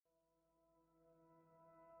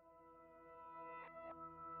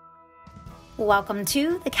Welcome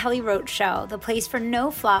to The Kelly Roach Show, the place for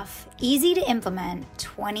no fluff, easy to implement,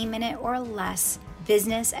 20-minute or less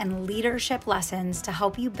business and leadership lessons to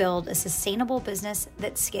help you build a sustainable business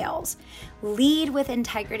that scales, lead with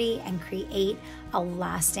integrity, and create a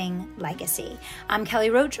lasting legacy. I'm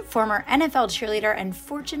Kelly Roach, former NFL cheerleader and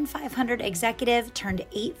Fortune 500 executive turned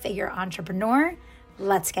 8-figure entrepreneur.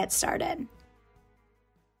 Let's get started.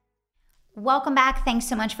 Welcome back. Thanks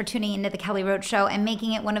so much for tuning into The Kelly Roach Show and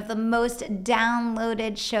making it one of the most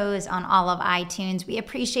downloaded shows on all of iTunes. We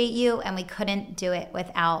appreciate you, and we couldn't do it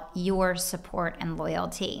without your support and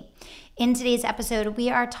loyalty. In today's episode, we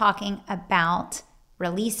are talking about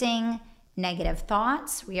releasing negative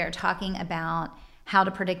thoughts. We are talking about how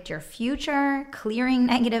to predict your future, clearing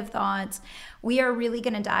negative thoughts. We are really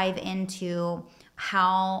going to dive into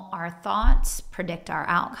how our thoughts predict our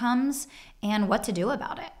outcomes and what to do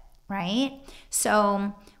about it. Right?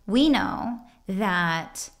 So we know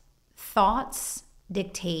that thoughts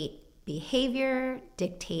dictate behavior,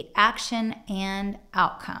 dictate action, and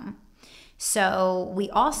outcome. So we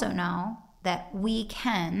also know that we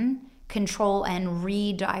can control and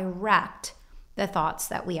redirect the thoughts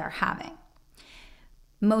that we are having.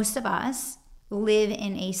 Most of us live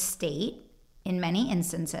in a state, in many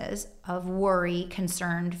instances, of worry,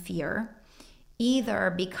 concern, fear,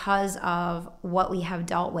 either because of what we have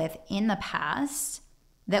dealt with in the past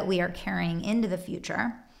that we are carrying into the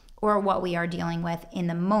future, or what we are dealing with in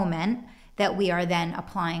the moment that we are then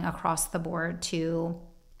applying across the board to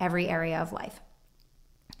every area of life.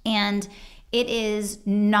 And it is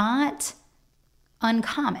not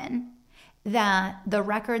uncommon that the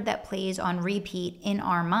record that plays on repeat in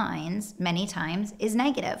our minds many times is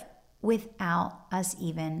negative without us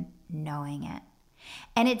even knowing it.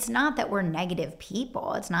 And it's not that we're negative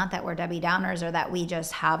people. It's not that we're Debbie Downers or that we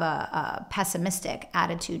just have a pessimistic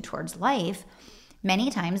attitude towards life.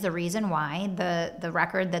 Many times the reason why the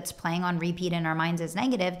record that's playing on repeat in our minds is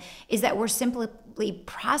negative is that we're simply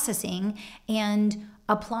processing and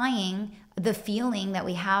applying the feeling that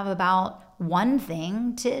we have about one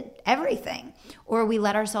thing to everything. Or we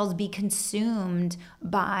let ourselves be consumed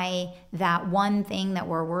by that one thing that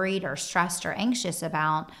we're worried or stressed or anxious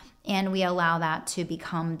about, and we allow that to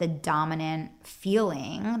become the dominant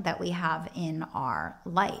feeling that we have in our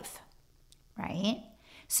life, right?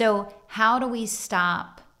 So how do we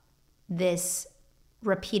stop this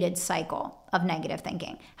repeated cycle of negative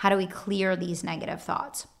thinking? How do we clear these negative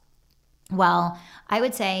thoughts? Well, I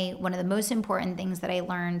would say one of the most important things that I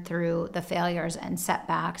learned through the failures and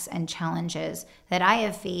setbacks and challenges that I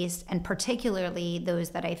have faced, and particularly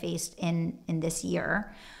those that I faced in this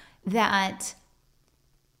year, that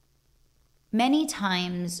many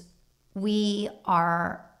times we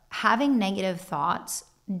are having negative thoughts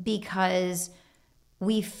because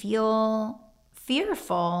we feel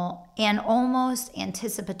fearful and almost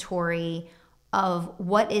anticipatory of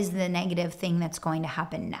what is the negative thing that's going to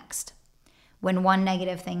happen next. When one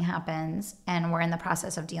negative thing happens and we're in the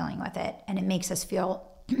process of dealing with it and it makes us feel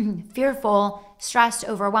fearful, stressed,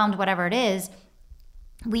 overwhelmed, whatever it is,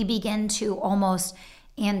 we begin to almost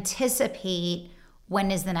anticipate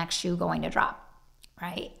when is the next shoe going to drop,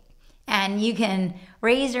 right? And you can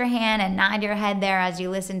raise your hand and nod your head there as you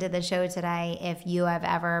listen to the show today if you have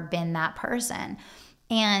ever been that person.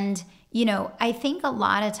 And, I think a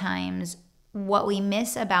lot of times what we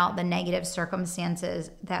miss about the negative circumstances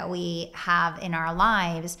that we have in our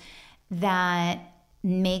lives that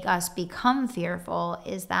make us become fearful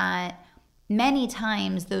is that many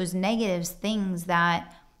times those negative things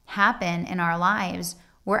that happen in our lives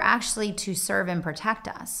were actually to serve and protect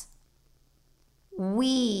us.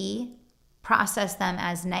 We process them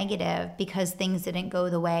as negative because things didn't go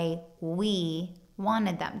the way we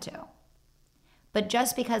wanted them to. But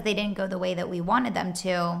just because they didn't go the way that we wanted them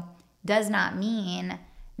to does not mean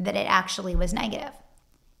that it actually was negative.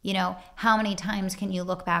 How many times can you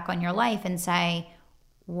look back on your life and say,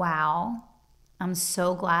 wow, I'm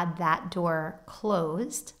so glad that door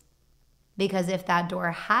closed, because if that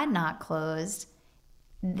door had not closed,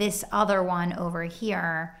 this other one over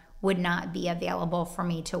here would not be available for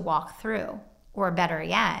me to walk through. Or better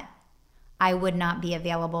yet, I would not be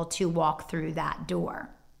available to walk through that door,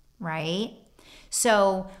 right?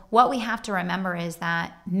 So what we have to remember is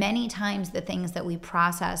that many times the things that we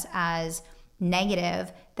process as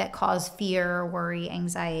negative that cause fear, worry,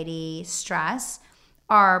 anxiety, stress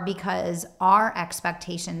are because our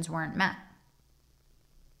expectations weren't met.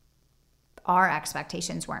 Our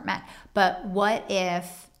expectations weren't met. But what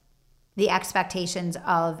if the expectations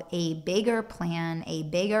of a bigger plan, a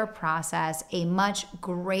bigger process, a much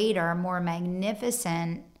greater, more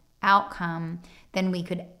magnificent outcome than we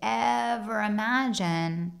could ever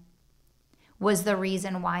imagine was the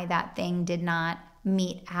reason why that thing did not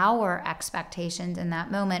meet our expectations in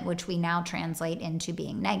that moment, which we now translate into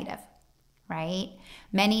being negative, right?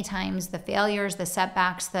 Many times the failures, the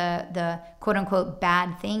setbacks, the quote unquote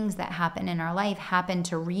bad things that happen in our life happen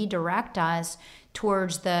to redirect us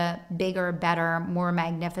towards the bigger, better, more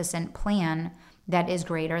magnificent plan that is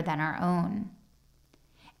greater than our own.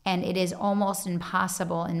 And it is almost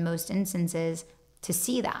impossible in most instances to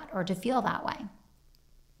see that or to feel that way.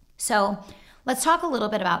 So let's talk a little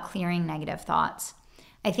bit about clearing negative thoughts.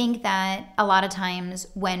 I think that a lot of times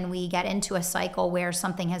when we get into a cycle where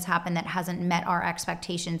something has happened that hasn't met our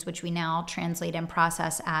expectations, which we now translate and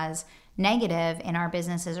process as negative in our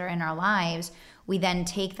businesses or in our lives, we then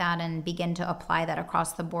take that and begin to apply that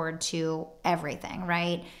across the board to everything,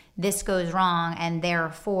 right? This goes wrong, and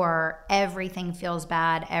therefore everything feels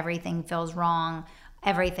bad, everything feels wrong,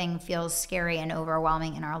 everything feels scary and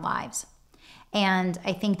overwhelming in our lives. And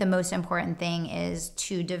I think the most important thing is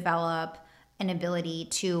to develop an ability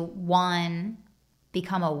to, one,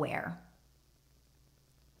 become aware.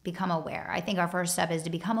 Become aware. I think our first step is to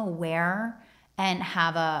become aware and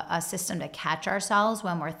have a system to catch ourselves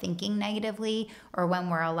when we're thinking negatively or when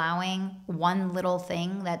we're allowing one little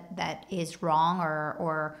thing that is wrong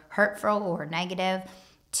or hurtful or negative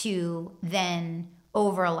to then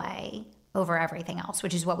overlay over everything else,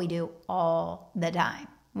 which is what we do all the time.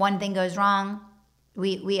 One thing goes wrong,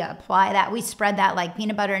 we apply that, we spread that like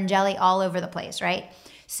peanut butter and jelly all over the place, right?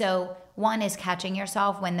 So one is catching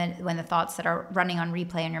yourself when the thoughts that are running on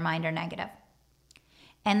replay in your mind are negative.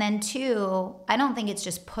 And then two, I don't think it's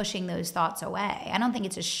just pushing those thoughts away. I don't think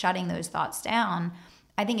it's just shutting those thoughts down.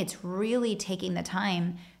 I think it's really taking the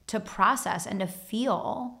time to process and to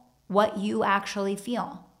feel what you actually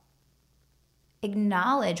feel.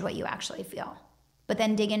 Acknowledge what you actually feel, but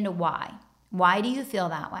then dig into why. Why do you feel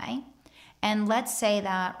that way? And let's say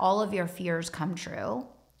that all of your fears come true.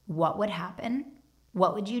 What would happen?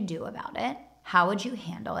 What would you do about it? How would you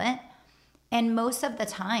handle it? And most of the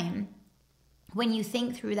time, when you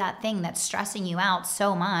think through that thing that's stressing you out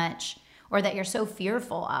so much, or that you're so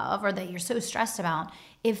fearful of, or that you're so stressed about,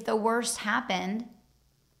 if the worst happened,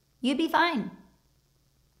 you'd be fine.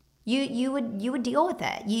 You would deal with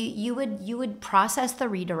it. You would process the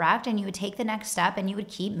redirect, and you would take the next step, and you would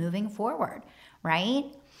keep moving forward, right?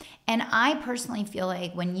 And I personally feel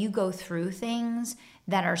like when you go through things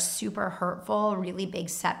that are super hurtful, really big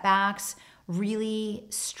setbacks, really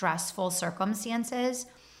stressful circumstances,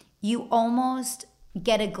 you almost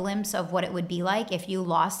get a glimpse of what it would be like if you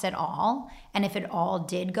lost it all and if it all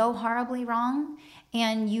did go horribly wrong.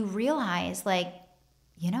 And you realize, like,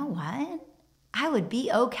 you know what? I would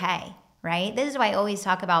be okay, right? This is why I always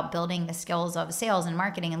talk about building the skills of sales and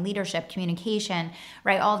marketing and leadership, communication,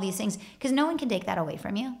 right? All of these things, because no one can take that away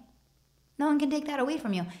from you. No one can take that away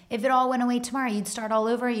from you. If it all went away tomorrow, you'd start all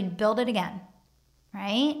over, you'd build it again,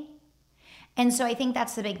 right? And so I think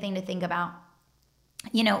that's the big thing to think about.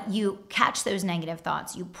 You know, you catch those negative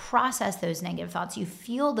thoughts, you process those negative thoughts, you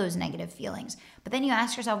feel those negative feelings, but then you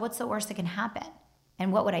ask yourself, what's the worst that can happen?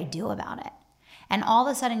 And what would I do about it? And all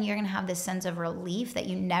of a sudden you're going to have this sense of relief that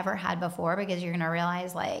you never had before, because you're going to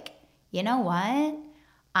realize, like, you know what?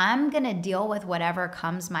 I'm going to deal with whatever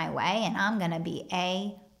comes my way, and I'm going to be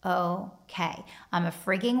A-OK. I'm a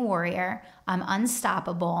freaking warrior. I'm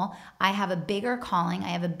unstoppable. I have a bigger calling. I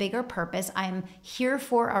have a bigger purpose. I'm here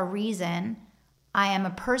for a reason. I am a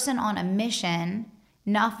person on a mission.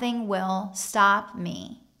 Nothing will stop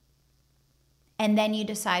me. And then you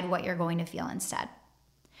decide what you're going to feel instead.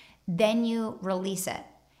 Then you release it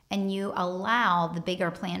and you allow the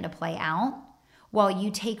bigger plan to play out while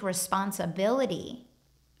you take responsibility,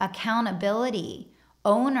 accountability,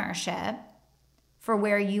 ownership for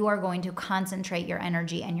where you are going to concentrate your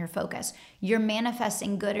energy and your focus. You're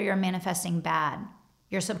manifesting good or you're manifesting bad.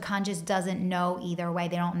 Your subconscious doesn't know either way.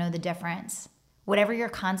 They don't know the difference. Whatever you're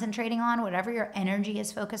concentrating on, whatever your energy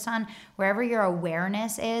is focused on, wherever your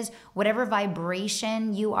awareness is, whatever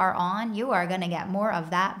vibration you are on, you are going to get more of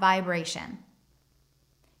that vibration.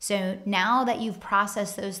 So now that you've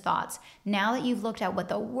processed those thoughts, now that you've looked at what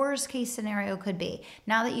the worst case scenario could be,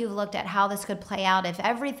 now that you've looked at how this could play out if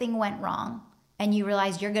everything went wrong, and you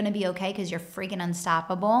realize you're going to be okay because you're freaking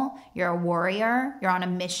unstoppable, you're a warrior, you're on a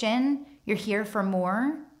mission, you're here for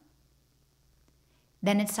more,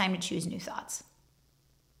 then it's time to choose new thoughts.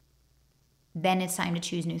 Then it's time to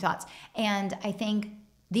choose new thoughts. And I think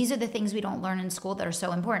these are the things we don't learn in school that are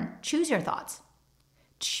so important. Choose your thoughts.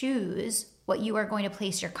 Choose what you are going to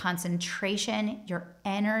place your concentration, your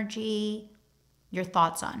energy, your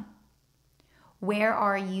thoughts on. Where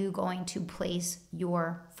are you going to place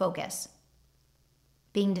your focus?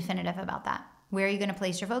 Being definitive about that. Where are you going to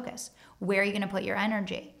place your focus? Where are you going to put your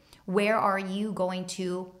energy? Where are you going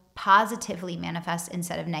to positively manifest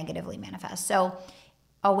instead of negatively manifest? So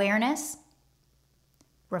awareness,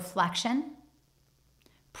 reflection,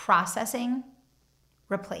 processing,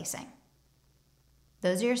 replacing.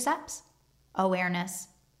 Those are your steps. Awareness,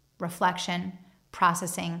 reflection,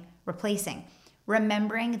 processing, replacing.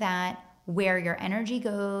 Remembering that where your energy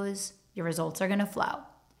goes, your results are going to flow.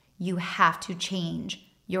 You have to change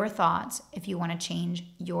your thoughts if you want to change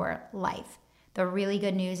your life. The really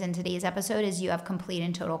good news in today's episode is you have complete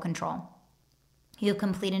and total control. You have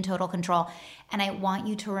complete and total control. And I want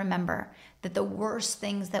you to remember that the worst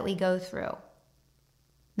things that we go through,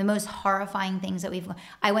 the most horrifying things that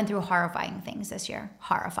I went through horrifying things this year,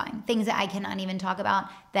 horrifying things that I cannot even talk about,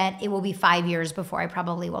 that it will be 5 years before I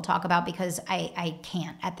probably will talk about because I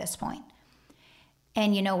can't at this point.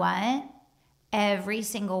 And you know what? Every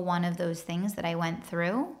single one of those things that I went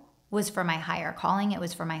through was for my higher calling. It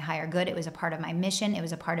was for my higher good. It was a part of my mission. It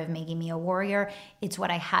was a part of making me a warrior. It's what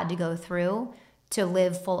I had to go through to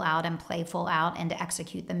live full out and play full out and to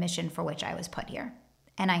execute the mission for which I was put here.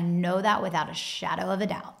 And I know that without a shadow of a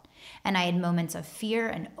doubt. And I had moments of fear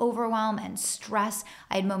and overwhelm and stress.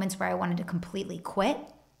 I had moments where I wanted to completely quit.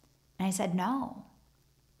 And I said, no,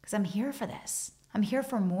 because I'm here for this. I'm here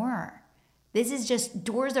for more. This is just,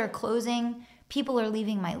 doors are closing. People are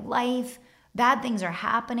leaving my life. Bad things are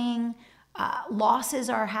happening. Losses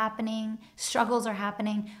are happening. Struggles are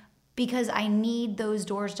happening because I need those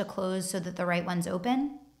doors to close so that the right ones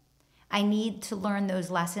open. I need to learn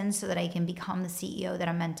those lessons so that I can become the CEO that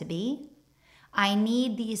I'm meant to be. I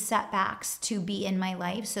need these setbacks to be in my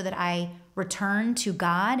life so that I return to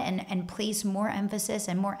God and place more emphasis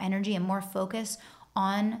and more energy and more focus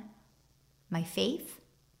on my faith.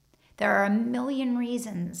 There are a million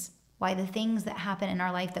reasons why the things that happen in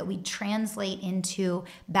our life that we translate into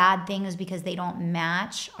bad things because they don't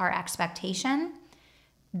match our expectation,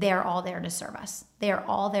 they're all there to serve us. They are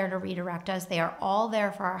all there to redirect us. They are all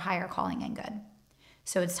there for our higher calling and good.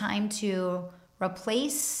 So it's time to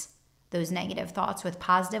replace those negative thoughts with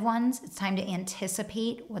positive ones. It's time to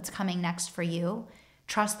anticipate what's coming next for you.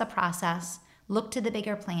 Trust the process. Look to the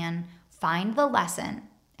bigger plan. Find the lesson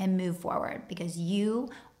and move forward because you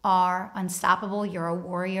are unstoppable. You're a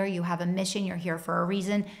warrior. You have a mission. You're here for a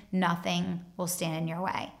reason. Nothing will stand in your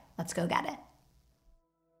way. Let's go get it.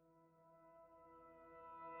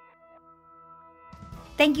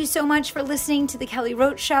 Thank you so much for listening to The Kelly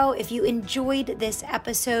Roach Show. If you enjoyed this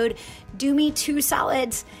episode, do me 2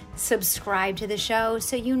 solids. Subscribe to the show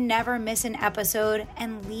so you never miss an episode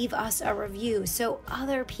and leave us a review so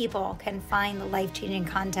other people can find the life-changing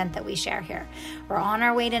content that we share here. We're on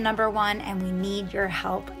our way to #1 and we need your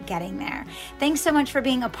help getting there. Thanks so much for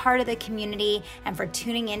being a part of the community and for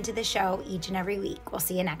tuning into the show each and every week. We'll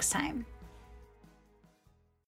see you next time.